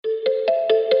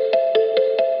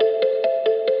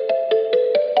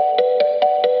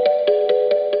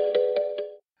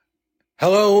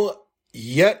Hello,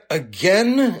 yet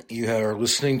again. You are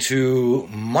listening to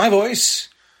my voice,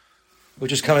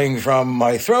 which is coming from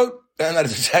my throat, and that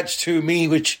is attached to me,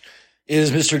 which is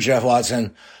Mr. Jeff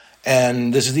Watson.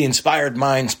 And this is the Inspired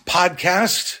Minds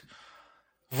podcast,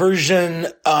 version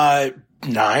 9,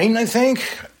 I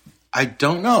think. I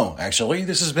don't know, actually.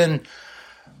 This has been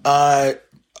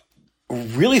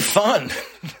really fun.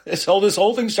 This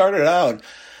whole thing started out.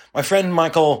 My friend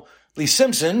Michael Lee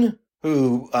Simpson,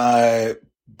 who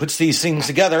puts these things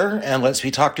together and lets me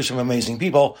talk to some amazing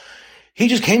people, he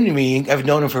just came to me. I've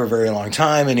known him for a very long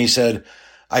time, and he said,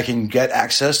 I can get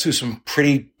access to some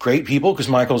pretty great people because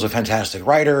Michael's a fantastic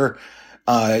writer,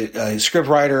 a script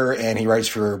writer, and he writes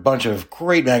for a bunch of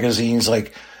great magazines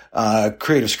like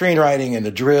Creative Screenwriting and The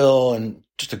Drill, and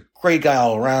just a great guy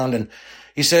all around. And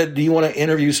he said, do you want to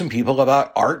interview some people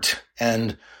about art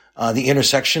and the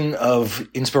intersection of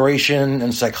inspiration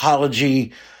and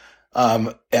psychology?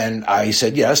 And I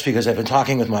said yes, because I've been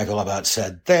talking with Michael about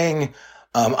said thing.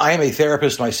 I am a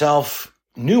therapist myself,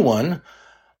 new one.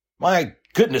 My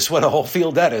goodness, what a whole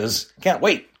field that is. Can't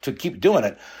wait to keep doing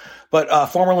it. But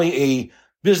formerly a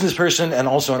business person and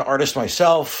also an artist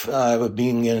myself,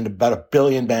 being in about 1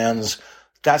 billion bands.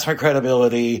 That's my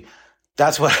credibility.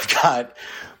 That's what I've got.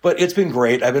 But it's been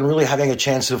great. I've been really having a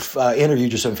chance to interview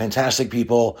just some fantastic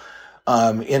people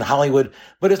in Hollywood,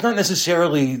 but it's not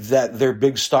necessarily that they're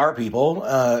big star people,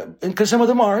 because some of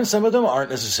them are and some of them aren't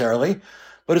necessarily,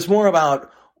 but it's more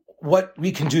about what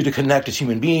we can do to connect as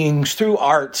human beings through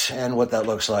art and what that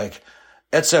looks like,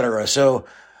 etc. So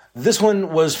this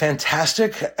one was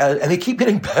fantastic, and they keep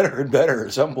getting better and better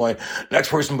at some point. Next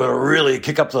person better really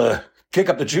kick up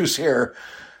the juice here,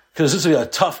 because this is a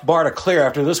tough bar to clear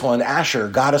after this one. Asher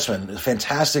Gottesman, a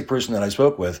fantastic person that I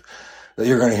spoke with that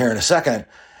you're going to hear in a second.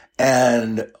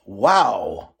 And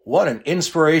wow, what an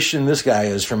inspiration this guy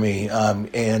is for me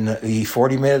in the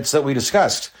 40 minutes that we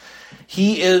discussed.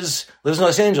 He lives in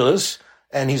Los Angeles,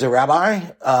 and he's a rabbi.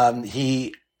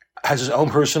 He has his own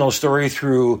personal story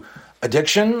through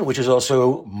addiction, which is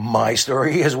also my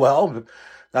story as well.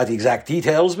 Not the exact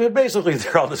details, but basically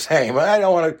they're all the same. My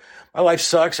life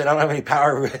sucks, and I don't have any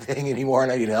power over anything anymore,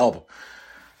 and I need help.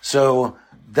 So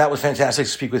that was fantastic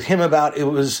to speak with him about. It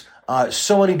was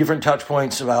so many different touch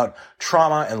points about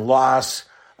trauma and loss.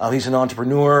 He's an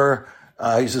entrepreneur.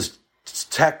 He's this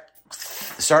tech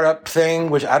startup thing,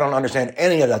 which I don't understand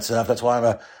any of that stuff. That's why I'm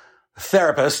a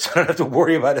therapist. I don't have to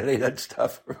worry about any of that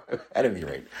stuff at any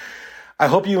rate. I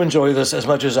hope you enjoy this as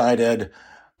much as I did.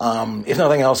 If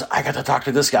nothing else, I got to talk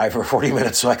to this guy for 40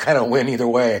 minutes, so I kind of win either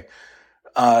way.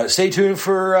 Stay tuned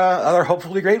for other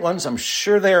hopefully great ones. I'm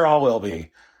sure they all will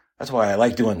be. That's why I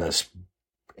like doing this.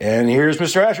 And here's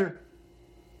Mr. Asher.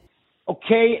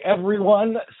 Okay,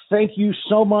 everyone. Thank you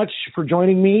so much for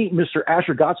joining me, Mr.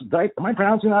 Asher Gottesman. Am I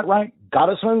pronouncing that right?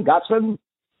 Gottesman?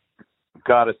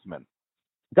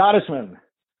 Gottesman.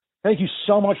 Thank you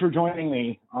so much for joining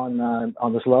me on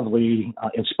this lovely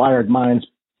Inspired Minds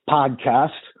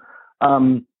podcast.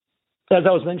 As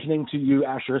I was mentioning to you,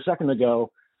 Asher, a second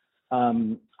ago,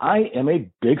 I am a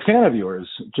big fan of yours,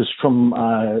 just from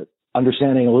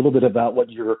understanding a little bit about what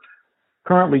you're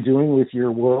currently doing with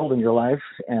your world and your life,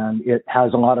 and it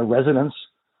has a lot of resonance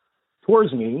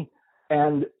towards me.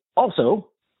 And also,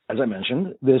 as I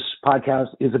mentioned, this podcast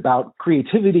is about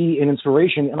creativity and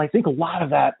inspiration, and I think a lot of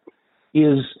that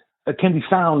can be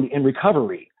found in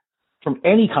recovery from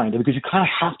any kind of, because you kind of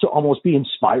have to almost be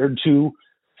inspired to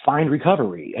find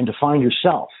recovery and to find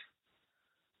yourself.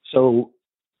 So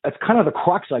that's kind of the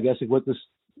crux, I guess, of what this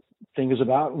thing is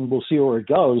about, and we'll see where it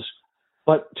goes.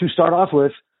 But to start off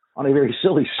with, on a very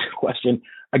silly question,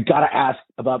 I got to ask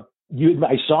about you.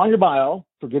 I saw in your bio,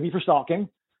 forgive me for stalking,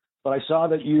 but I saw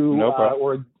that you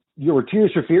were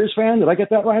Tears for Fears fan. Did I get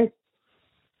that right?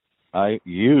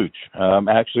 Huge.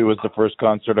 Actually, it was the first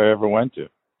concert I ever went to.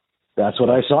 That's what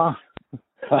I saw.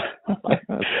 I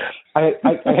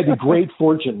had the great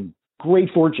fortune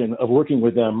of working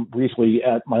with them briefly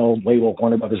at my old label,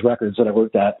 Warner Brothers Records, that I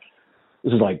worked at.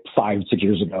 This is like 5-6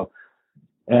 years ago.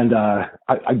 And I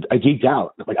geeked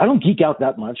out. Like, I don't geek out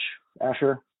that much,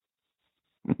 Asher,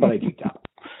 but I geeked out.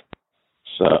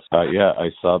 So I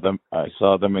saw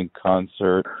them in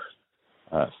concert.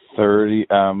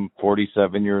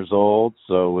 47 years old.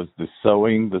 So it was the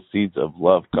Sowing the Seeds of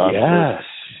Love concert. Yes.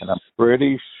 And I'm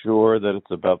pretty sure that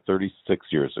it's about 36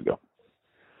 years ago.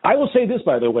 I will say this,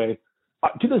 by the way,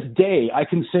 to this day, I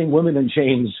can sing Women in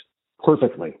Chains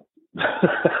perfectly.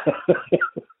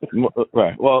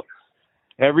 Right. Well,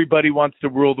 everybody wants to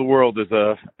rule the world is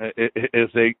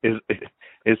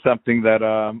something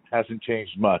that hasn't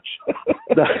changed much.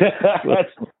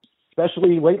 That's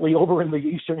especially lately over in the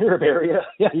Eastern Europe area.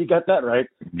 Yeah, you got that right.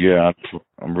 Yeah,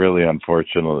 I'm really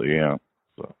unfortunate. Yeah.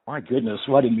 So. My goodness,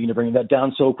 well, I didn't mean to bring that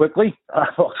down so quickly.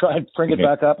 I'll try and bring it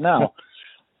back up now.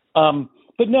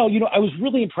 But no, I was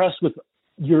really impressed with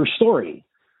your story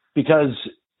because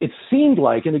it seemed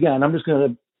like, and again, I'm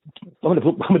going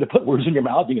to put words in your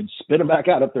mouth. You can spit them back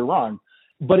out if they're wrong.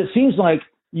 But it seems like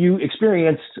you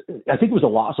experienced, I think it was a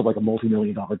loss of like a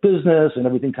multi-million-dollar business and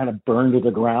everything kind of burned to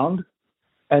the ground.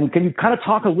 And can you kind of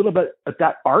talk a little bit at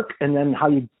that arc and then how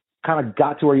you kind of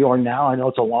got to where you are now? I know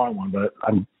it's a long one, but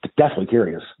I'm definitely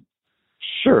curious.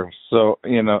 Sure. So,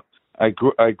 I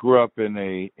grew up in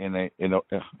a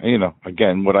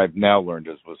again, what I've now learned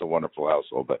was a wonderful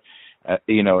household, but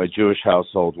a Jewish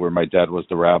household where my dad was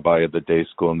the rabbi of the day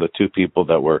school, and the two people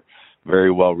that were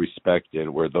very well respected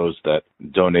were those that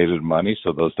donated money,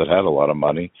 so those that had a lot of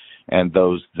money, and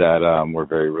those that were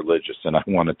very religious. And I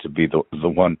wanted to be the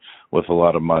one with a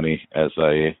lot of money, as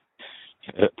I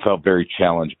felt very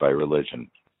challenged by religion.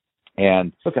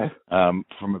 And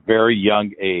from a very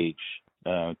young age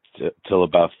till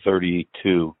about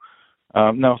 32,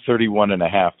 31 and a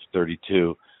half,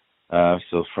 32.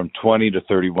 So from 20 to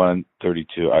 31,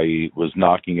 32, I was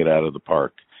knocking it out of the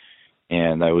park.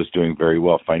 And I was doing very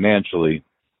well financially.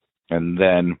 And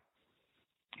then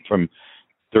from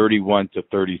 31 to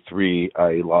 33,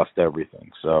 I lost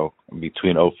everything. So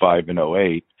between 05 and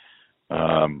 08,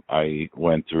 I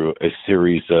went through a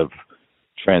series of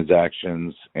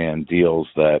transactions and deals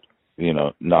that,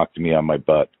 knocked me on my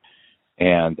butt.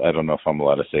 And I don't know if I'm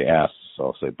allowed to say ass, so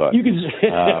I'll say butt. You can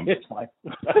it's fine.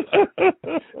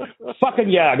 Fucking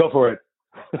yeah, go for it.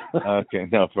 Okay,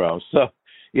 no problem. So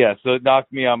it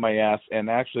knocked me on my ass. And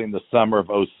actually in the summer of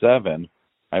 07,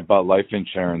 I bought life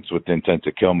insurance with the intent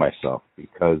to kill myself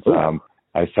because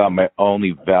I thought my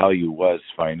only value was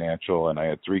financial, and I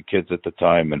had 3 kids at the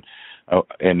time.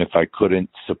 And if I couldn't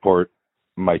support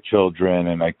my children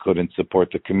and I couldn't support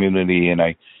the community and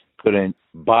I couldn't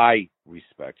buy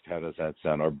respect, how does that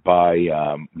sound, or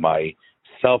buy my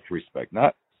self-respect,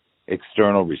 not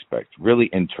external respect, really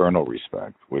internal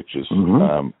respect, which is,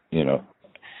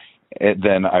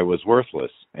 then I was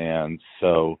worthless. And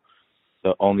so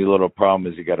the only little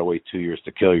problem is you got to wait 2 years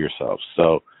to kill yourself.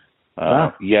 So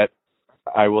yet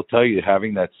I will tell you,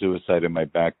 having that suicide in my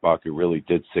back pocket really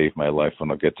did save my life,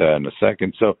 and I'll get to that in a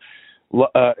second. So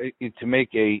to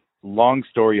make a long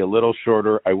story a little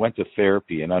shorter, I went to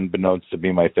therapy, and unbeknownst to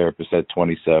me, my therapist at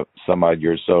 27 some odd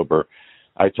years sober,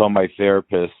 I told my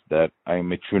therapist that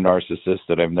I'm a true narcissist,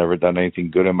 that I've never done anything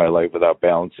good in my life without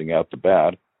balancing out the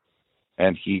bad.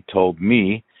 And he told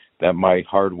me that my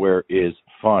hardware is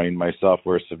fine, my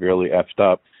software is severely effed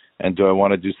up, and do I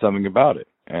want to do something about it?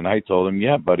 And I told him,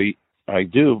 yeah, buddy, I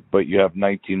do, but you have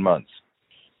 19 months.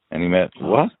 And he went,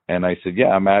 what? And I said, yeah,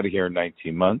 I'm out of here in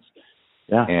 19 months.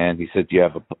 Yeah. And he said, you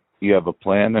have a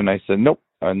plan? And I said, nope,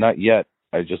 not yet.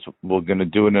 We're going to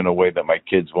do it in a way that my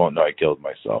kids won't know I killed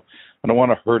myself. I don't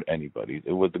want to hurt anybody.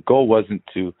 The goal wasn't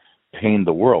to pain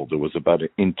the world. It was about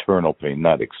internal pain,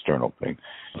 not external pain.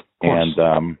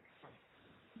 And,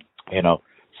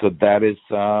 so that is,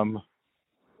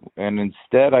 and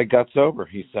instead I got sober.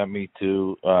 He sent me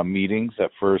to meetings.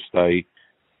 At first I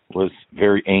was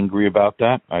very angry about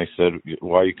that. I said,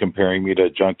 why are you comparing me to a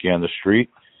junkie on the street?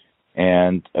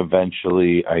 And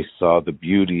eventually I saw the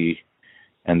beauty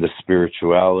and the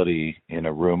spirituality in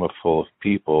a room full of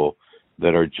people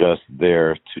that are just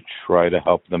there to try to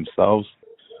help themselves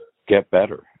get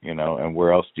better, and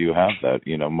where else do you have that?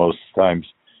 Most times,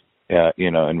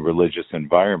 in religious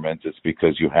environments, it's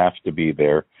because you have to be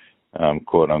there,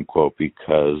 quote unquote,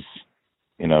 because,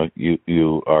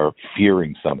 you are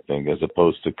fearing something as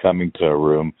opposed to coming to a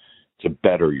room to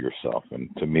better yourself. And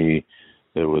to me,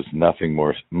 there was nothing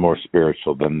more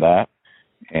spiritual than that.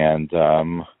 And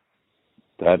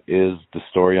that is the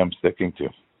story I'm sticking to.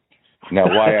 Now,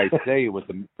 why I say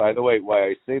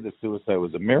the suicide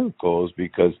was a miracle is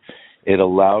because it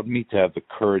allowed me to have the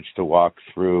courage to walk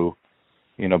through,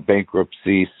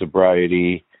 bankruptcy,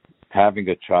 sobriety, having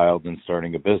a child, and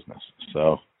starting a business.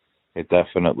 So it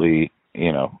definitely,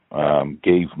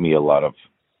 gave me a lot of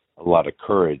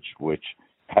courage, which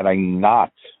had I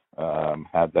not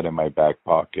had that in my back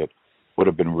pocket, would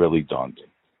have been really daunting.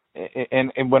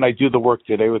 And when I do the work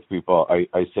today with people,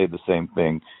 I say the same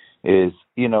thing is,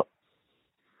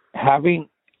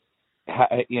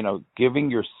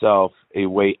 giving yourself a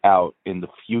way out in the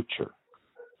future.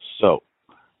 So,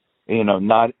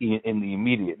 not in the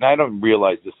immediate. And I don't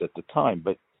realize this at the time,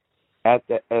 but at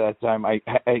that time, I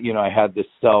had this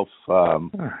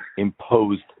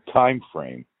self-imposed time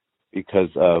frame because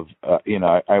of,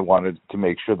 I wanted to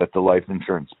make sure that the life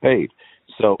insurance paid.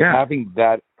 So having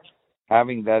that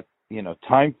having that,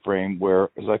 time frame where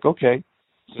it's like, okay,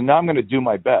 so now I'm going to do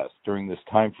my best during this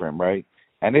time frame, right?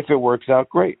 And if it works out,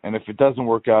 great. And if it doesn't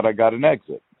work out, I got an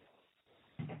exit.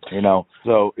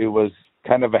 So it was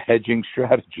kind of a hedging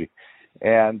strategy,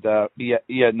 and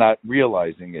not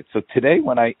realizing it. So today,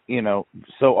 when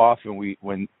so often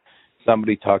when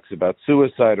somebody talks about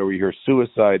suicide or we hear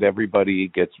suicide, everybody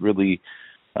gets really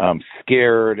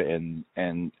scared and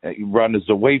runs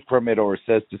away from it, or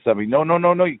says to somebody, no,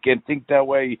 you can't think that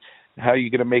way. How are you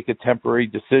going to make a temporary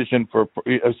decision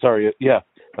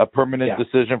a permanent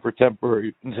decision for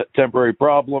temporary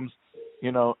problems,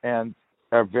 and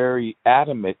are very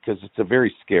adamant because it's a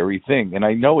very scary thing. And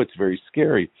I know it's very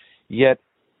scary. Yet,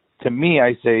 to me,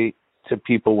 I say to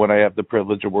people when I have the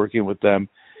privilege of working with them,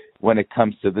 when it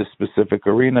comes to this specific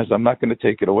arenas, I'm not going to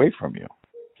take it away from you.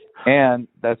 And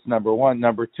that's number one.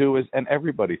 Number two is, and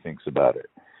everybody thinks about it.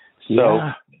 So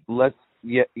let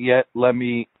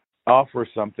me offer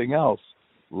something else.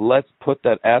 Let's put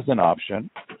that as an option.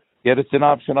 Yet it's an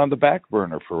option on the back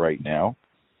burner for right now.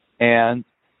 And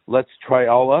let's try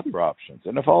all other options.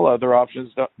 And if all other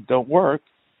options don't work,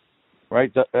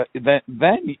 right,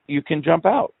 then you can jump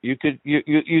out. You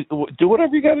do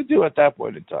whatever you got to do at that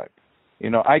point in time.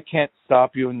 I can't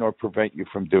stop you nor prevent you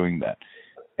from doing that.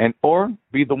 Or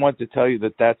be the one to tell you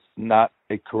that that's not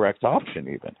a correct option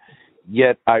even.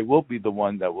 Yet I will be the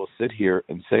one that will sit here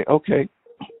and say, okay,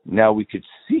 now we could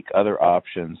seek other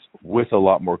options with a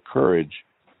lot more courage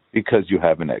because you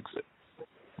have an exit.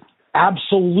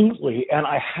 Absolutely. And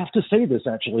I have to say this,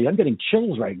 actually, I'm getting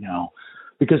chills right now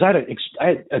because I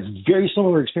had a very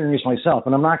similar experience myself.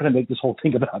 And I'm not going to make this whole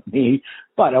thing about me,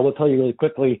 but I will tell you really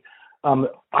quickly.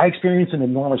 I experienced an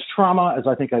enormous trauma, as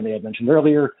I think I may have mentioned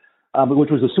earlier, which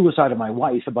was the suicide of my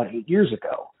wife about 8 years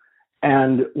ago.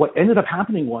 And what ended up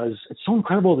happening was, it's so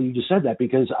incredible that you just said that,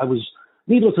 because I was,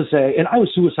 needless to say, and I was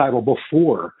suicidal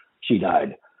before she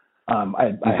died.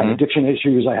 I had addiction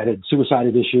issues, I had suicidal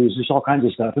issues, just all kinds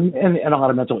of stuff, and a lot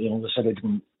of mental illness that I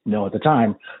didn't know at the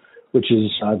time, which is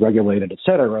regulated, et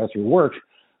cetera, through work.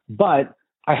 But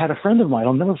I had a friend of mine,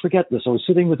 I'll never forget this. I was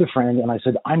sitting with a friend and I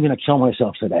said, I'm going to kill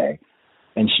myself today.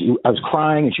 And I was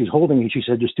crying and she was holding me. She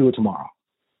said, just do it tomorrow.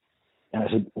 And I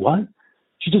said, what?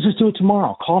 She said, just do it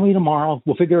tomorrow. Call me tomorrow.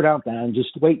 We'll figure it out then. Just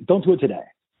wait. Don't do it today.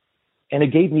 And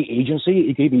it gave me agency.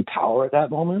 It gave me power at that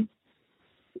moment.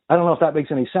 I don't know if that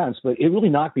makes any sense, but it really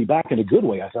knocked me back in a good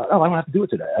way. I thought, I don't have to do it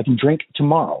today. I can drink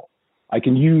tomorrow. I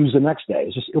can use the next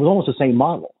day. It was almost the same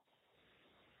model.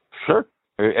 Sure.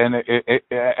 And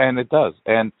it does.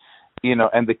 And,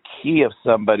 and the key of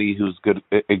somebody who's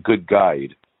a good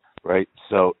guide, right?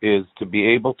 So is to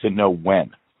be able to know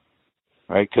when,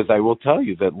 right? Because I will tell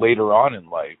you that later on in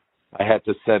life, I had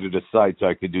to set it aside so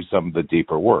I could do some of the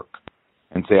deeper work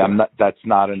and say, that's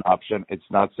not an option. It's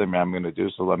not something I'm going to do.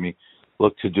 So let me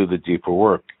look to do the deeper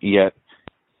work. Yet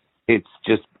it's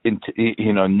just,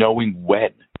 knowing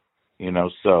when,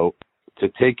 so to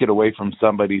take it away from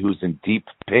somebody who's in deep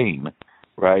pain,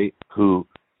 right? Who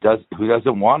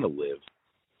doesn't want to live,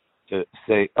 to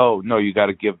say, oh no, you got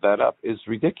to give that up, is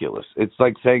ridiculous. It's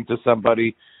like saying to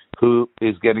somebody who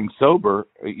is getting sober,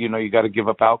 you got to give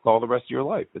up alcohol the rest of your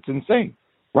life. It's insane.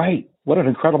 Right. What an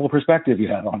incredible perspective you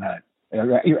have on that.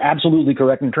 You're absolutely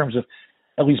correct in terms of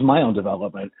at least my own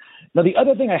development. Now, the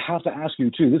other thing I have to ask you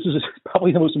too, this is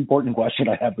probably the most important question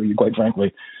I have for you, quite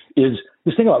frankly, is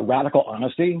this thing about radical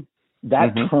honesty.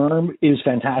 That term is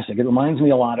fantastic. It reminds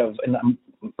me a lot of, and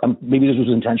maybe this was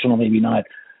intentional, maybe not,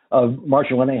 of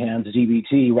Marshall Linehan's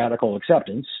DBT, Radical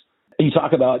Acceptance. And you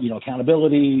talk about,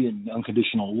 accountability and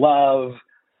unconditional love.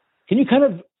 Can you kind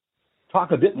of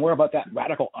talk a bit more about that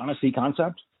radical honesty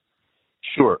concept?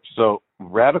 Sure. So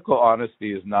radical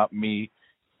honesty is me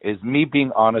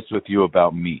being honest with you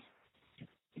about me.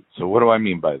 So what do I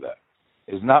mean by that?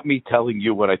 It's not me telling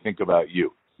you what I think about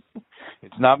you.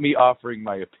 It's not me offering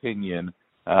my opinion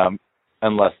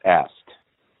unless asked.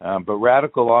 But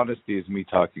radical honesty is me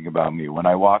talking about me. When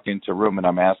I walk into a room and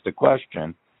I'm asked a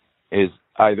question,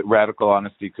 radical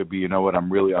honesty could be,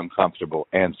 I'm really uncomfortable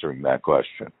answering that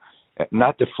question,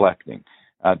 not deflecting.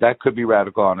 That could be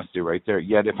radical honesty right there.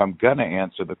 Yet if I'm going to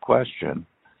answer the question,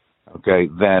 okay,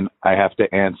 then I have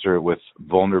to answer it with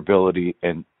vulnerability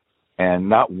and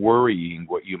not worrying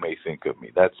what you may think of me.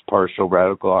 That's partial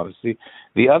radical honesty.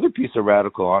 The other piece of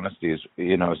radical honesty is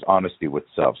honesty with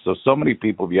self. So many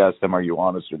people, if you ask them, are you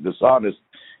honest or dishonest?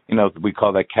 We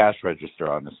call that cash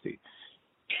register honesty.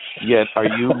 Yet are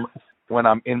you, when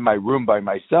I'm in my room by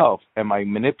myself, am I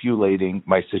manipulating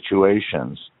my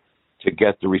situations to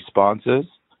get the responses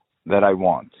that I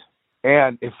want?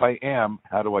 And if I am,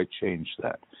 how do I change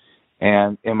that?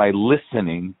 And am I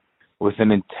listening with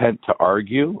an intent to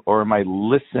argue, or am I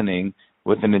listening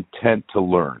with an intent to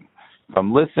learn? If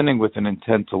I'm listening with an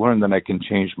intent to learn, then I can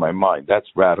change my mind. That's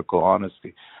radical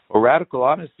honesty. Or radical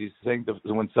honesty is saying that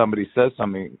when somebody says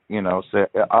something, say,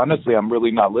 honestly, I'm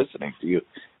really not listening to you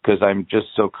because I'm just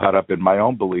so caught up in my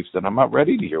own beliefs that I'm not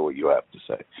ready to hear what you have to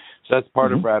say. So that's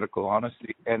part of radical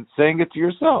honesty, and saying it to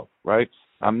yourself, right?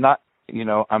 I'm not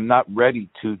ready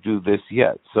to do this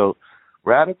yet. So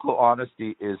radical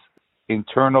honesty is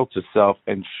internal to self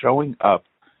and showing up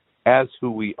as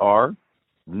who we are,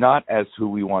 not as who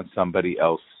we want somebody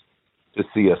else to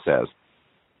see us as.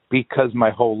 Because my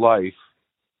whole life,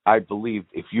 I believed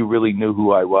if you really knew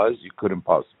who I was, you couldn't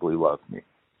possibly love me.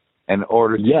 And in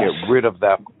order to get rid of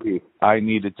that belief, I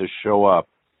needed to show up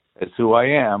as who I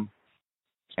am,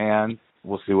 and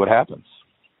we'll see what happens.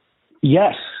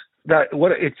 Yes.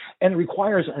 And it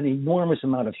requires an enormous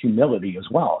amount of humility as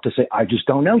well to say, I just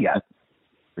don't know yet.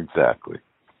 Exactly.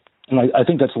 And I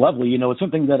think that's lovely. It's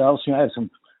something that else, I have some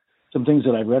things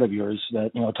that I've read of yours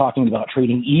that, talking about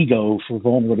trading ego for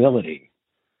vulnerability,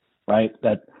 right?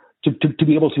 That to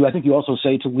be able to, I think you also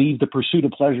say, to leave the pursuit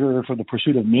of pleasure for the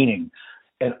pursuit of meaning.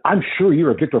 And I'm sure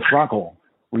you're a Viktor Frankl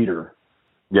reader.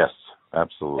 Yes,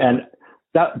 absolutely. And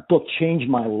that book changed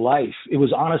my life. It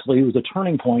was a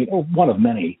turning point, or one of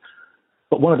many,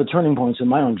 but one of the turning points in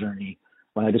my own journey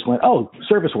when I just went, oh,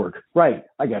 service work. Right.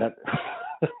 I get it.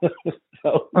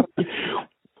 So,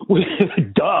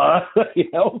 duh,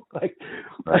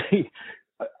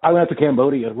 I went to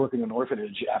Cambodia working in an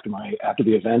orphanage after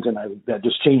the event, and that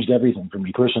just changed everything for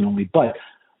me personally. But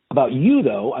about you,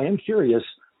 though, I am curious,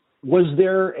 were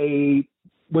there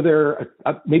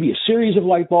maybe a series of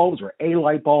light bulbs or a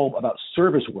light bulb about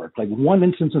service work, like one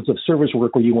instance of service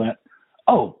work where you went,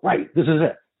 oh, right, this is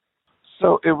it?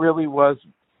 So it really was,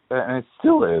 and it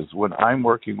still is, when I'm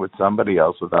working with somebody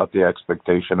else without the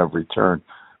expectation of return,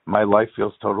 my life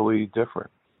feels totally different.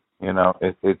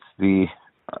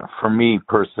 For me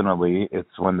personally,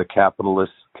 it's when the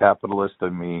capitalist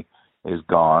in me is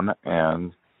gone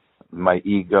and my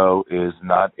ego is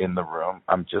not in the room.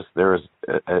 I'm just there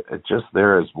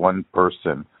as one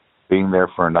person, being there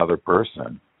for another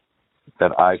person,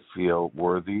 that I feel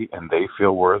worthy and they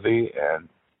feel worthy and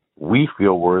we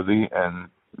feel worthy, and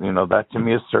that to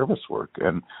me is service work.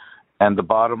 And the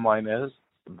bottom line is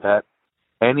that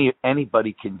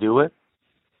anybody can do it,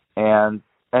 and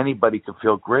anybody can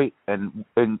feel great. And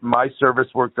my service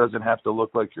work doesn't have to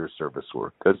look like your service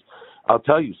work, because I'll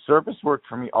tell you, service work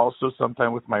for me also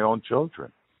sometimes with my own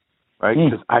children, right?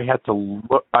 Because I had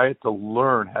to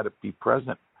learn how to be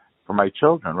present for my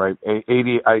children, right?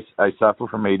 I suffer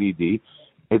from ADD.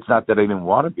 It's not that I didn't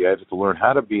want to be. I had to learn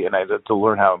how to be, and I had to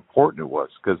learn how important it was.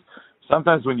 Because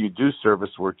sometimes when you do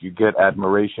service work, you get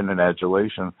admiration and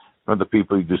adulation from the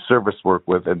people you do service work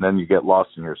with, and then you get lost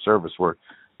in your service work,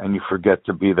 and you forget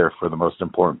to be there for the most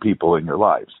important people in your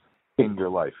lives. In your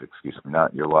life, excuse me,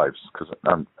 not your lives. Because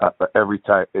every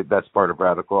time, that's part of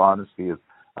radical honesty, is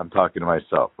I'm talking to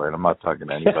myself, right? I'm not talking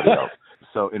to anybody else.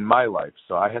 So in my life,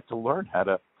 I had to learn how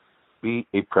to be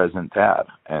a present dad,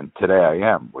 and today I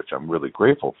am, which I'm really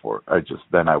grateful for.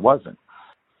 Then I wasn't.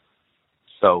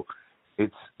 So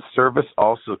it's service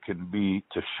also can be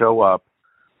to show up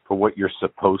for what you're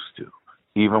supposed to,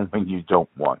 even when you don't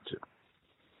want to.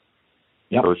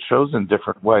 Yep. So it shows in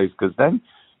different ways, because then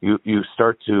you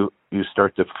start to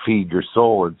feed your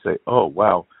soul and say, oh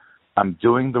wow, I'm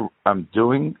doing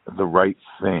the right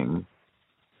thing,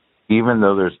 even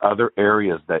though there's other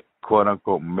areas that quote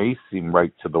unquote may seem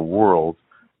right to the world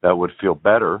that would feel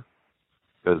better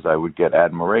because I would get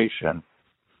admiration.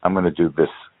 I'm going to do this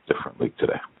differently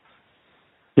today.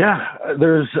 Yeah,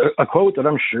 there's a quote that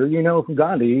I'm sure you know from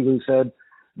Gandhi, who said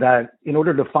that in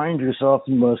order to find yourself,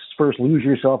 you must first lose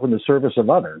yourself in the service of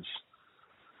others.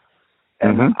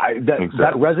 And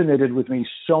that resonated with me.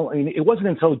 So it wasn't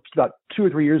until about 2 or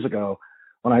 3 years ago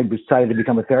when I decided to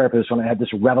become a therapist, when I had this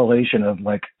revelation of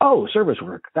like, oh, service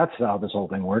work, that's how this whole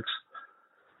thing works.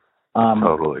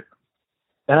 Totally.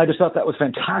 And I just thought that was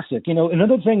fantastic.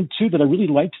 Another thing too that I really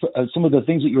liked, some of the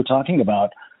things that you were talking about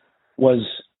was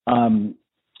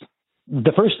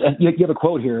the first. You have a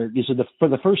quote here. You said for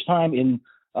the first time in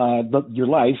your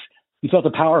life, you felt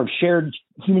the power of shared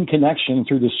human connection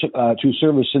through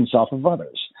service and self of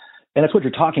others, and that's what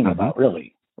you're talking about,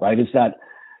 really, right? It's that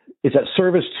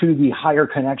service to the higher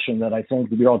connection that I think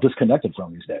we're all disconnected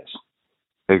from these days.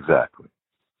 Exactly.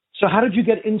 So how did you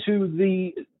get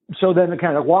into so then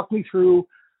kind of walk me through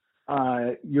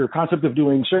your concept of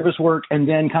doing service work, and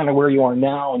then kind of where you are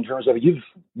now in terms of you've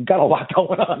got a lot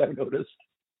going on, I've noticed.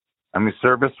 I mean,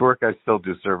 service work, I still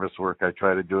do service work. I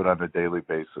try to do it on a daily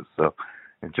basis. So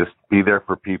And just be there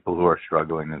for people who are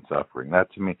struggling and suffering.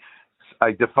 That, to me,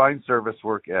 I define service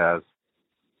work as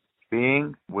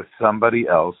being with somebody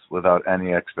else without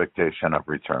any expectation of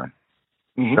return,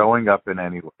 showing up in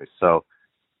any way. So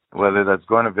whether that's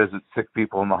going to visit sick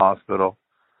people in the hospital,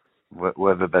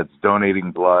 whether that's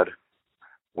donating blood,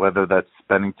 whether that's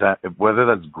spending time, whether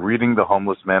that's greeting the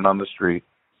homeless man on the street,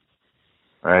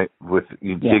 right, with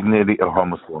dignity, or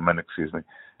homeless woman, excuse me,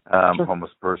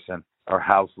 homeless person, or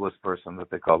houseless person that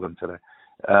they call them today,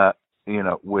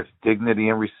 with dignity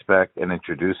and respect, and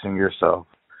introducing yourself.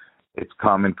 It's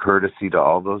common courtesy to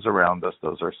all those around us.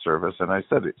 Those are service. And I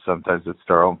said it, sometimes it's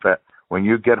to our own when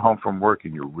you get home from work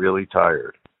and you're really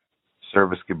tired,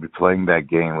 service could be playing that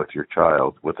game with your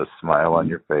child with a smile on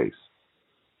your face.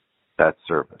 That's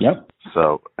service. Yep.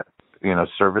 So,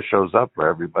 service shows up for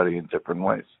everybody in different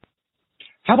ways.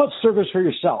 How about service for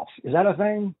yourself? Is that a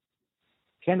thing?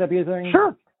 Can that be a thing?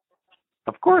 Sure.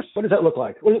 Of course. What does that look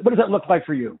like? What does that look like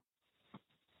for you?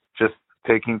 Just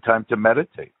taking time to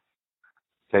meditate,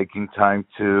 taking time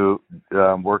to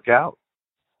work out,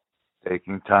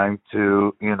 taking time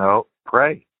to,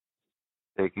 pray,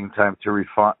 taking time to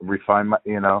refine my,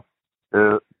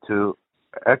 to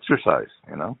exercise,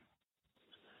 Where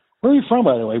are you from,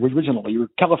 by the way, originally? You were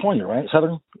California, right?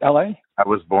 Southern L.A.? I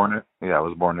was born in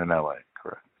L.A.,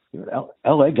 correct. You're an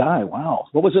L.A. guy, wow.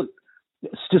 What was it?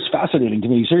 It's just fascinating to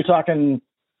me. So you're talking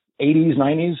 80s,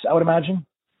 90s, I would imagine?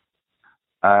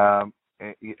 80s,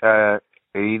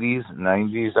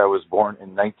 90s. I was born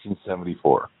in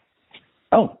 1974.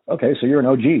 Oh, okay. So you're an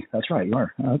OG. That's right. You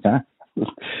are. Okay.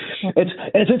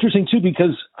 It's interesting too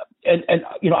because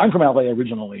I'm from LA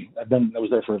originally. I was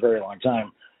there for a very long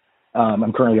time.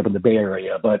 I'm currently up in the Bay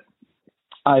Area, but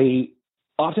I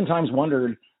oftentimes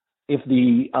wondered if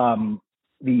the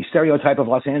stereotype of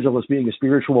Los Angeles being a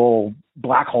spiritual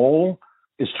black hole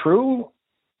is true.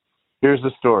 Here's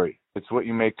the story. It's what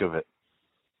you make of it.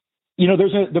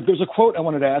 There's a quote I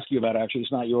wanted to ask you about. Actually,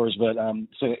 it's not yours, but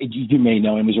so you may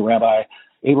know him. He's a rabbi,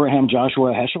 Abraham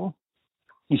Joshua Heschel.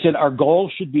 He said, "Our goal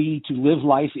should be to live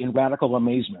life in radical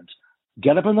amazement.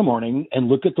 Get up in the morning and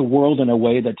look at the world in a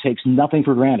way that takes nothing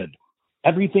for granted.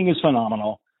 Everything is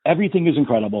phenomenal. Everything is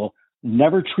incredible.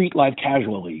 Never treat life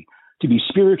casually. To be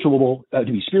spiritual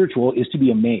is to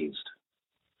be amazed."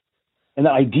 And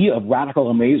the idea of radical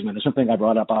amazement is something I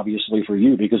brought up, obviously, for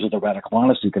you because of the radical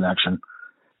honesty connection.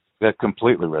 That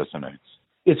completely resonates.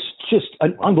 It's just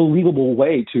an unbelievable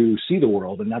way to see the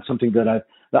world, and that's something that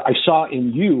I saw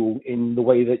in you in the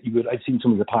way that I'd seen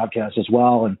some of your podcasts as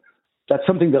well, and that's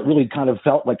something that really kind of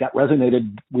felt like that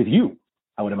resonated with you,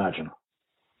 I would imagine.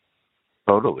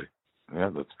 Totally. Yeah,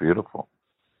 that's beautiful.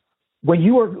 When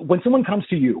someone comes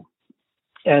to you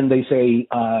and they say,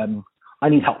 I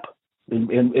need help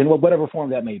in whatever form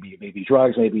that may be, maybe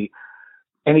drugs, maybe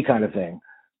any kind of thing.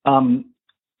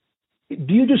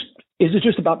 Is it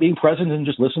just about being present and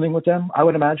just listening with them, I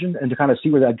would imagine, and to kind of see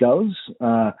where that goes?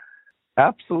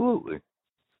 Absolutely.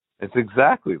 It's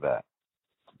exactly that.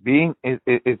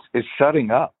 It's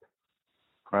shutting up,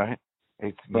 right?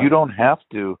 Right. You don't have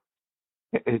to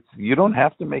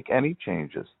make any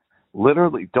changes.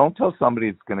 Literally, don't tell somebody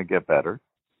it's going to get better.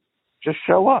 Just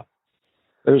show up.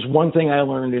 There's one thing I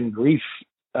learned in grief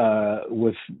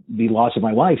with the loss of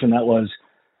my wife, and that was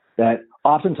that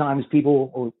oftentimes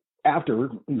people, or after,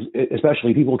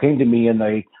 especially people came to me and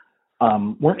they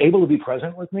weren't able to be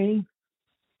present with me.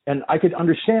 And I could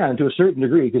understand to a certain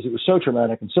degree because it was so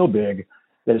traumatic and so big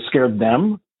that it scared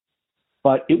them.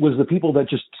 But it was the people that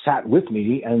just sat with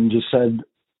me and just said,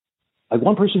 like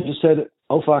one person just said,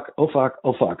 "Oh, fuck, oh, fuck,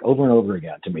 oh, fuck," over and over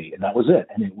again to me. And that was it.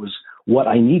 And it was what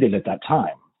I needed at that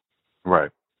time.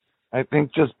 Right. I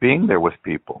think just being there with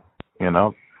people,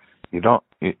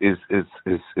 is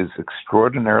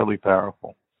extraordinarily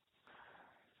powerful.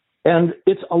 And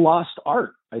it's a lost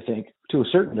art, I think, to a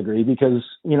certain degree, because,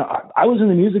 I was in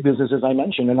the music business, as I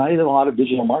mentioned, and I did a lot of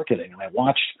digital marketing, and I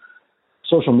watched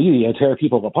social media tear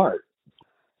people apart.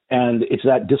 And it's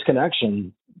that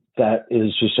disconnection that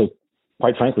is just so,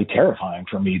 quite frankly, terrifying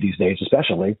for me these days,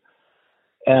 especially.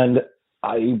 And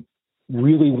I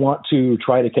really want to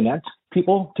try to connect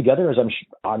people together, as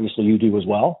obviously you do as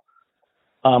well.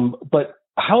 But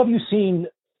how have you seen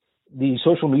the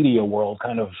social media world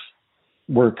kind of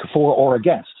work for or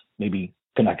against maybe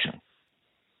connection?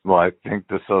 Well, I think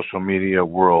the social media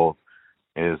world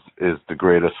is the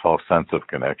greatest false sense of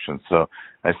connection. So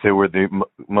I say we're the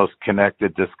most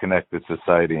connected, disconnected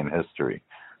society in history.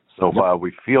 So while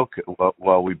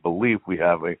we believe we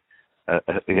have a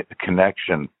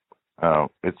connection,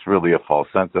 it's really a false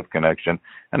sense of connection,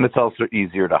 and it's also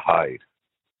easier to hide.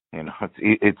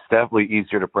 It's definitely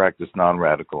easier to practice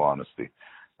non-radical honesty.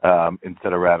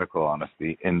 instead of radical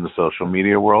honesty in the social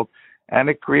media world. And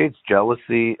it creates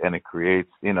jealousy, and it creates,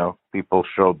 people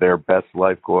show their best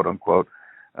life, quote unquote,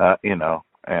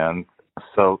 and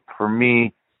so for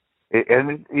me,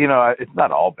 it's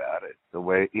not all bad. It's the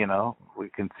way, we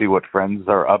can see what friends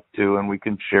are up to, and we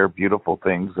can share beautiful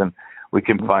things, and we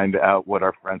can find out what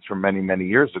our friends from many, many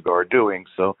years ago are doing.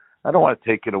 So I don't want to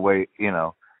take it away,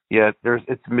 yet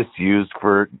it's misused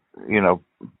for,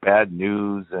 bad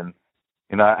news. And,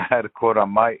 I had a quote on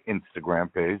my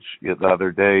Instagram page the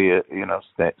other day,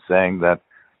 saying that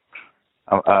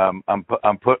I'm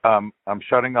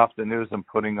shutting off the news and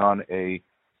putting on a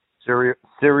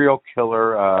serial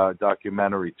killer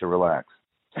documentary to relax.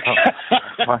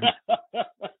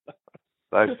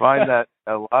 I find that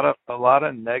a lot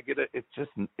of negative. It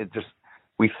just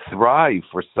we thrive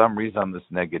for some reason on this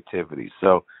negativity.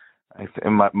 So,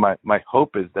 my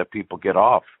hope is that people get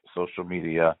off social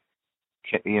media.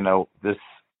 This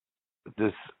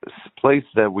place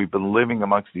that we've been living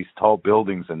amongst these tall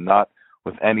buildings and not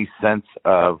with any sense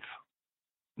of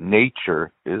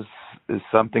nature is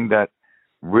something that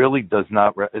really does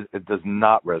not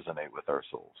resonate with our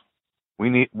souls. We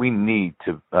need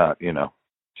to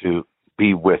to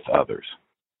be with others.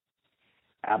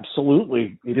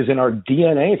 Absolutely, it is in our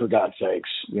DNA, for God's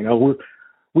sakes.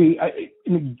 We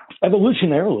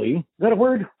evolutionarily, is that a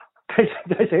word?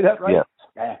 Did I say that right?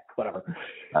 Yeah. Whatever.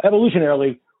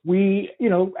 Evolutionarily, we,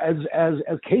 as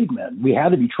cavemen, we had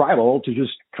to be tribal to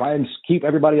just try and keep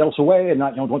everybody else away and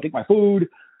not, don't take my food,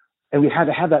 and we had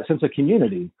to have that sense of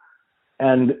community.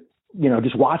 And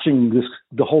just watching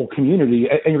the whole community,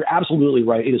 and you're absolutely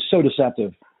right. It is so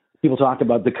deceptive. People talk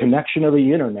about the connection of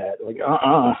the internet. Like,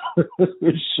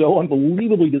 it's so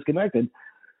unbelievably disconnected.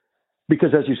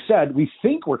 Because, as you said, we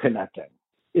think we're connecting.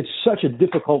 It's such a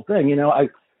difficult thing.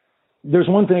 There's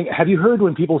one thing. Have you heard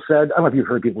when people said? I don't know if you've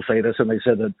heard people say this, and they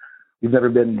said that we've never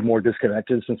been more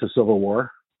disconnected since the Civil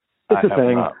War. It's a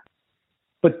thing. Not.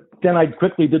 But then I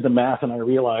quickly did the math, and I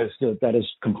realized that is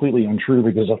completely untrue,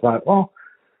 because I thought, well,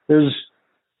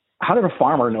 how did a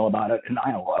farmer know about it in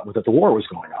Iowa that the war was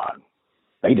going on?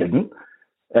 They didn't.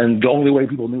 And the only way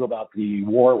people knew about the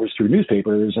war was through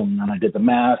newspapers. And then I did the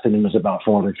math, and it was about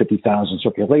 450,000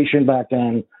 circulation back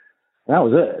then. And that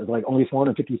was it. It was like only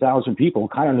 450,000 people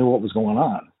kind of knew what was going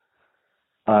on.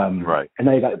 Right. And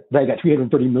they got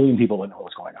 330 million people that know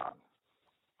what's going on.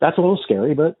 That's a little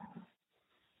scary, but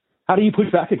how do you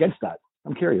push back against that?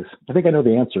 I'm curious. I think I know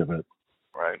the answer, but.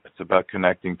 Right. It's about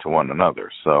connecting to one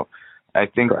another. So I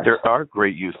think Correct. There are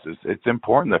great uses. It's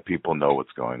important that people know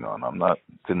what's going on. I'm not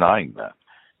denying that.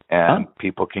 And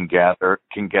people can gather,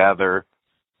 can definitely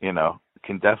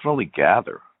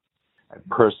gather. I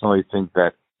personally think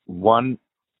that one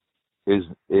is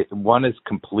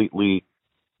completely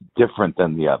different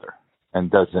than the other and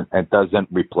doesn't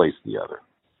replace the other.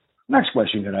 Next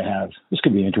question that I have. This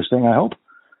could be interesting, I hope.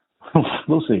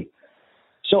 We'll see.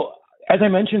 So, as I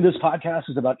mentioned, this podcast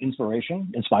is about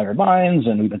inspiration, inspired minds,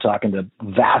 and we've been talking to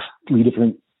vastly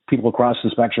different people across the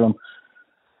spectrum.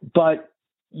 But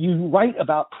you write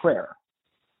about prayer,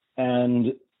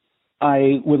 and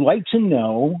I would like to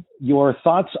know your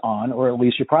thoughts on, or at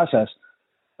least your process,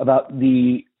 about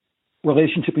the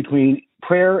relationship between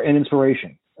prayer and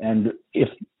inspiration, and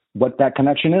what that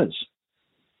connection is,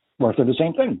 or if they're the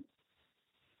same thing.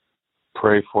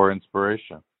 Pray for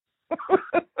inspiration.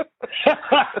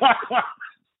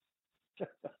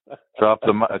 Drop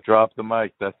the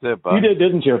mic. That's it, bud. You did,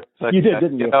 didn't you? Like, you did,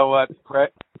 didn't you? You know what?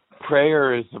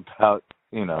 Prayer is about,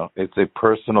 it's a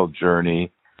personal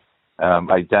journey,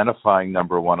 identifying,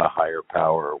 number one, a higher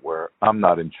power where I'm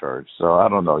not in charge. So I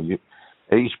don't know.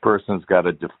 Each person's got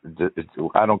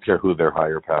I don't care who their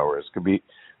higher power is. Could be.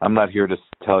 I'm not here to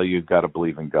tell you got to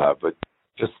believe in God, but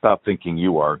just stop thinking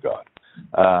you are God.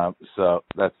 So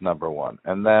that's number one.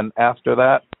 And then after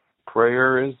that,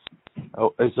 prayer is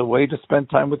a way to spend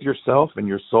time with yourself and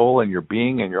your soul and your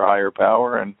being and your higher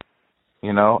power, and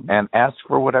and ask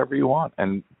for whatever you want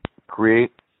and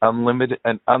create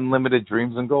unlimited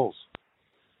dreams and goals.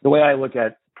 The way I look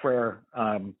at prayer,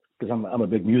 because I'm a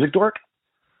big music dork,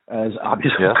 as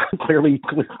obviously clearly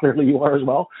you are as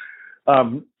well.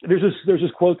 There's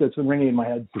this quote that's been ringing in my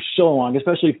head for so long,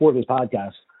 especially for this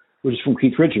podcast, which is from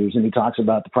Keith Richards, and he talks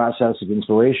about the process of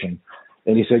inspiration.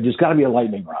 And he said, "There's got to be a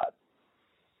lightning rod.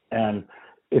 And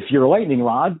if you're a lightning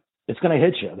rod, it's going to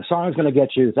hit you. The song's going to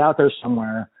get you. It's out there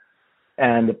somewhere.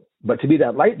 But to be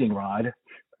that lightning rod,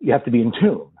 you have to be in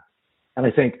tune." And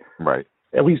I think,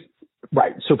 at least,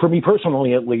 so for me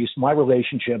personally, at least, my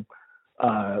relationship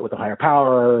with the higher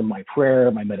power, my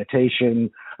prayer, my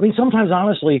meditation. I mean, sometimes,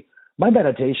 honestly, my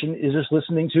meditation is just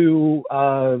listening to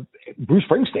Bruce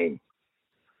Springsteen.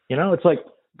 It's like,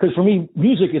 because for me,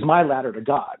 music is my ladder to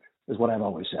God, is what I've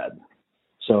always said.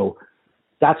 So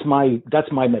that's my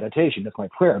meditation. That's my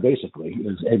prayer, basically,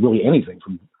 is really anything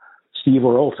from Steve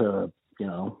Earle to,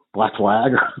 Black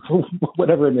Flag or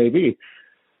whatever it may be.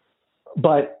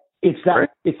 But it's that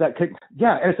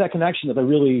connection that I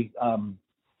really,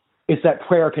 it's that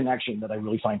prayer connection that I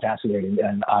really find fascinating.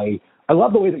 And I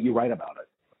love the way that you write about it.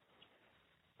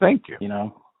 Thank you.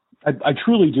 I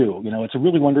truly do. It's a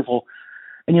really wonderful,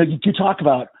 and you talk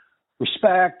about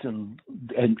respect and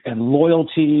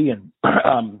loyalty and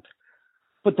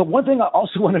but the one thing I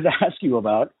also wanted to ask you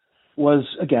about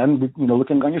was, again,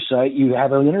 looking on your site, you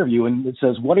have an interview and it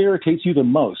says, what irritates you the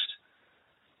most?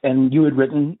 And you had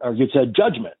written, or you said,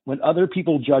 judgment. When other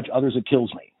people judge others, it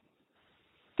kills me.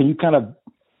 Can you kind of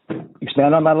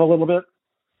expand on that a little bit?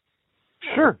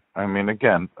 Sure. I mean,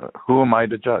 again, who am I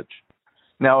to judge?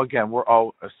 Now, again, we're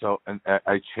all, and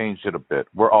I changed it a bit.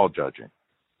 We're all judging.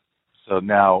 So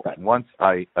now, once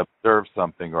I observe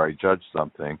something or I judge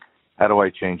something, how do I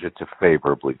change it to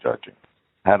favorably judging?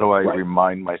 How do I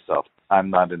remind myself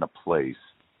I'm not in a place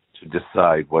to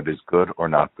decide what is good or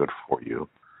not good for you?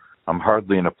 I'm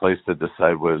hardly in a place to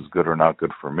decide what is good or not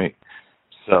good for me.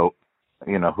 So,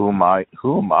 who am I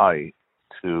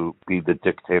to be the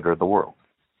dictator of the world,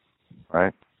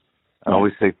 right?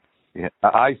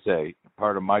 I say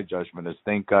part of my judgment is,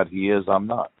 thank God he is, I'm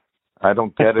not. I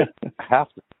don't get it half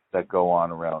that go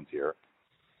on around here,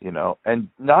 and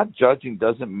not judging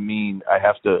doesn't mean I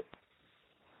have to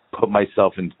put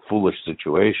myself in foolish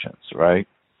situations, right?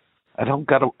 I don't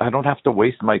have to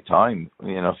waste my time,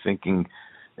 thinking,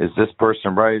 is this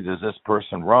person right? Is this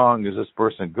person wrong? Is this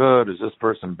person good? Is this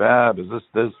person bad? Is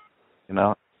this,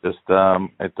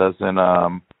 it doesn't,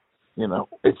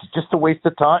 it's just a waste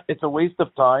of time. It's a waste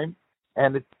of time.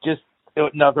 And it's just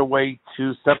another way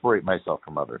to separate myself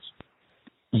from others.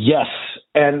 Yes.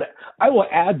 And I will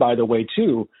add, by the way,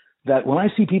 too, that when I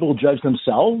see people judge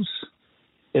themselves,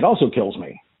 it also kills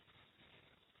me.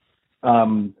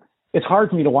 It's hard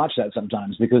for me to watch that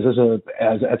sometimes because as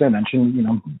I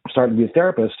mentioned, starting to be a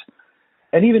therapist,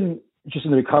 and even just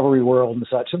in the recovery world and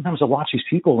such, sometimes I watch these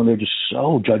people and they're just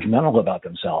so judgmental about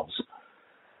themselves.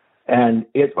 And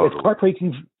it's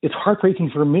heartbreaking. It's heartbreaking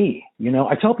for me.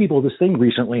 I tell people this thing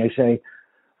recently. I say,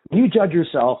 when you judge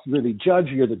yourself, you're the judge,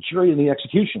 you're the jury, and the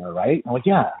executioner, right? I'm like,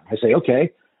 yeah. I say,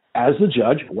 okay, as the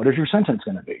judge, what is your sentence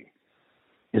going to be?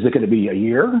 Is it going to be a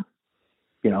year?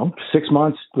 6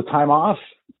 months with time off?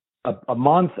 A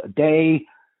month? A day?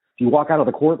 Do you walk out of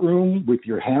the courtroom with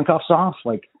your handcuffs off?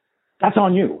 Like, that's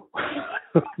on you.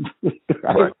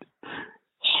 Right?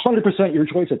 100% your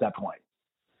choice at that point.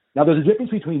 Now, there's a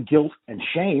difference between guilt and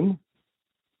shame.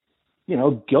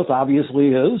 Guilt obviously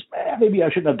is, maybe I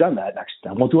shouldn't have done that next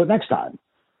time. I won't do it next time.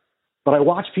 But I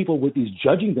watch people with these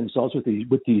judging themselves with these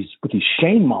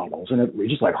shame models, and it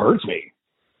just like hurts me.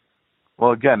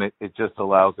 Well, again, it just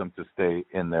allows them to stay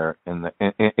in their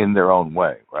own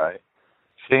way, right?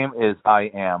 Shame is I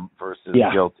am versus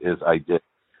guilt is I did,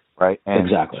 right? And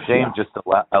shame just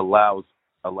allows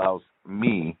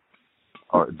me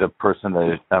or the person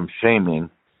that I'm shaming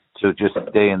to just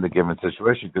stay in the given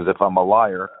situation. Because if I'm a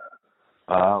liar,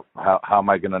 how am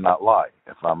I going to not lie?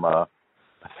 If I'm a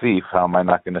thief, how am I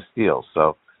not going to steal?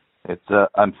 So it's an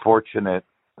unfortunate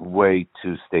way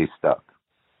to stay stuck.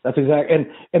 That's exactly, and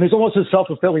there's almost a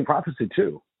self-fulfilling prophecy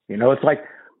too. It's like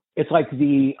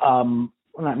the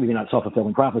maybe not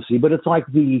self-fulfilling prophecy, but it's like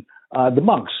the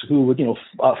monks who would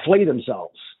flay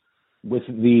themselves with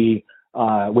the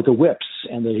whips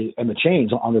and the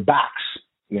chains on their backs.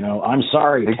 I'm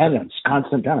sorry, penance,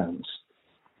 constant penance.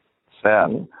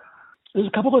 Sad. There's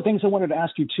a couple of things I wanted to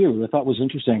ask you too that I thought was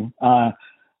interesting.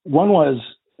 One was,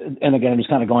 and again, just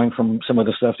kind of going from some of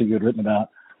the stuff that you had written about,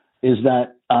 is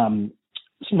that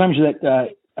sometimes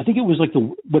that I think it was like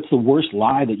what's the worst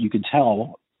lie that you could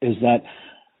tell is that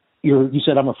you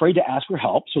said, I'm afraid to ask for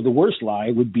help. So the worst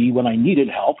lie would be when I needed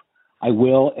help, I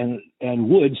will and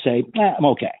would say, I'm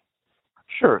okay.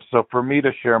 Sure. So for me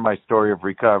to share my story of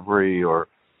recovery or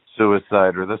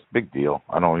suicide or this big deal,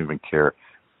 I don't even care.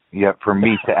 Yet for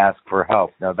me to ask for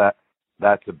help, now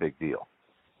that's a big deal.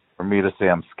 For me to say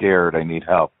I'm scared, I need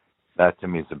help, that to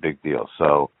me is a big deal.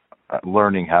 So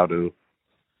learning how to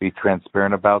be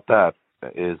transparent about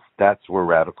that's where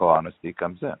radical honesty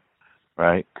comes in,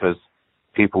 right? Because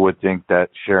people would think that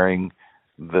sharing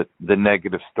the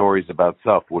negative stories about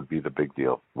self would be the big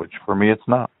deal, which for me it's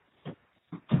not.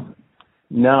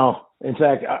 No. In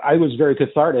fact, I was very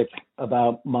cathartic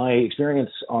about my experience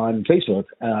on Facebook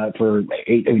I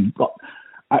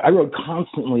wrote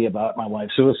constantly about my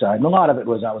wife's suicide, and a lot of it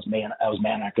was I was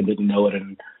manic and didn't know it,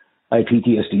 and I had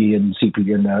PTSD and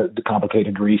CP and the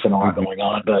complicated grief and all that going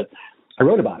on. But I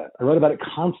wrote about it. I wrote about it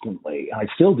constantly, and I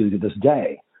still do to this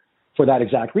day for that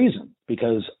exact reason,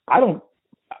 because I don't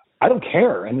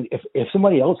care. And if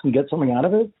somebody else can get something out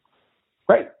of it,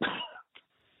 great.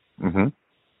 Mm-hmm.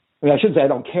 I mean, I shouldn't say I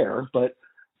don't care, but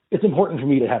it's important for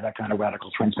me to have that kind of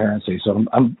radical transparency. So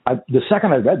the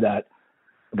second I read that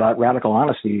about radical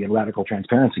honesty and radical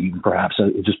transparency, even perhaps,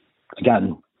 it just,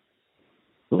 again,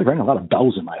 really rang a lot of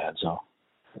bells in my head. So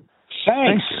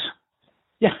thanks.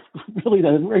 Yeah, really,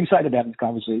 I'm very excited to have this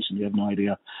conversation. You have no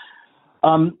idea.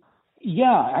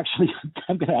 Yeah, actually,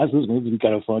 I'm going to ask this maybe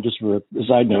kind of fun, just for a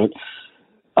side note.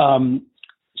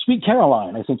 Sweet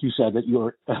Caroline, I think you said that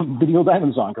you're the Neil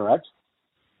Diamond song, correct?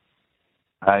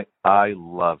 I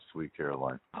love Sweet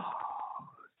Caroline.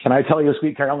 Can I tell you a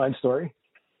Sweet Caroline story?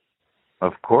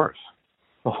 Of course.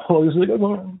 Oh, this is a good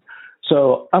one.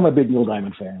 So I'm a big Neil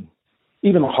Diamond fan.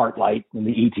 Even the Heartlight and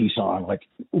the E.T. song, like,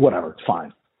 whatever, it's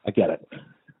fine. I get it.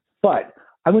 But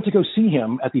I went to go see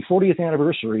him at the 40th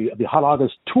anniversary of the Hot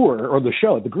August tour, or the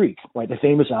show at the Greek, right? The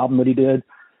famous album that he did.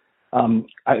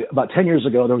 About 10 years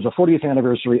ago, there was a 40th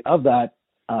anniversary of that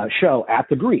show at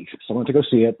the Greek. So I went to go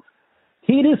see it.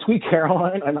 He did Sweet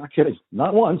Caroline. I'm not kidding.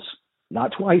 Not once,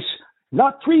 not twice,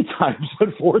 not 3 times, but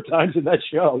 4 times in that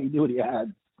show. He knew what he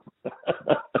had.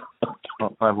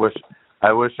 Well, I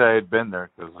wish I had been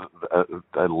there, because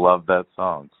I love that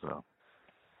song. So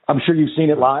I'm sure you've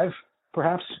seen it live,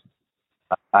 perhaps?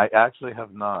 I actually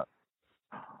have not.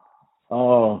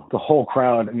 Oh, the whole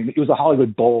crowd. I mean, it was the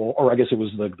Hollywood Bowl, or I guess it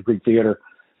was the Greek Theater.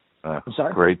 I'm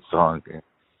sorry? Great song.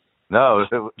 No,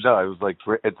 it was like,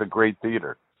 it's a great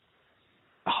theater.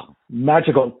 Oh,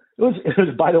 magical. It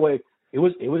was, by the way, it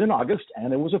was in August,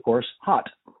 and it was, of course, hot.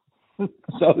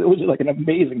 So it was like an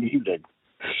amazing evening.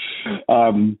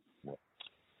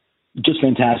 Just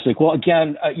fantastic. Well,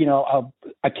 again,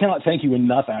 I cannot thank you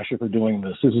enough, Asher, for doing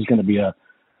this. This has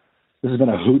been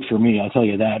a hoot for me, I'll tell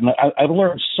you that. And I've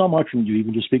learned so much from you,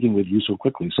 even just speaking with you so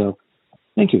quickly. So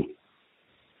thank you.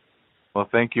 Well,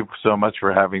 thank you so much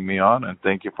for having me on, and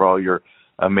thank you for all your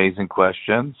amazing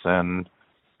questions. And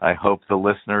I hope the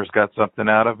listeners got something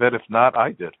out of it. If not,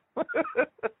 I did.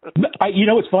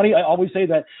 It's funny. I always say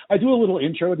that I do a little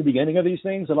intro at the beginning of these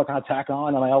things that I'll kind of tack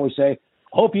on, and I always say,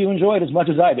 hope you enjoyed as much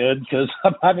as I did, because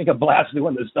I'm having a blast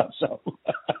doing this stuff. So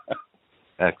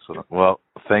excellent. Well,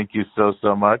 thank you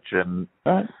so much, and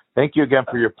thank you again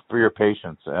for your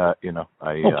patience.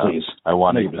 Please. I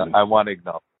want to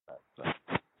acknowledge that. So.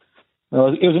 Well,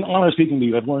 it was an honor speaking to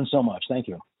you. I've learned so much. Thank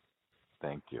you.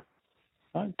 Thank you.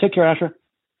 All right. Take care, Asher.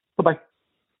 Bye-bye.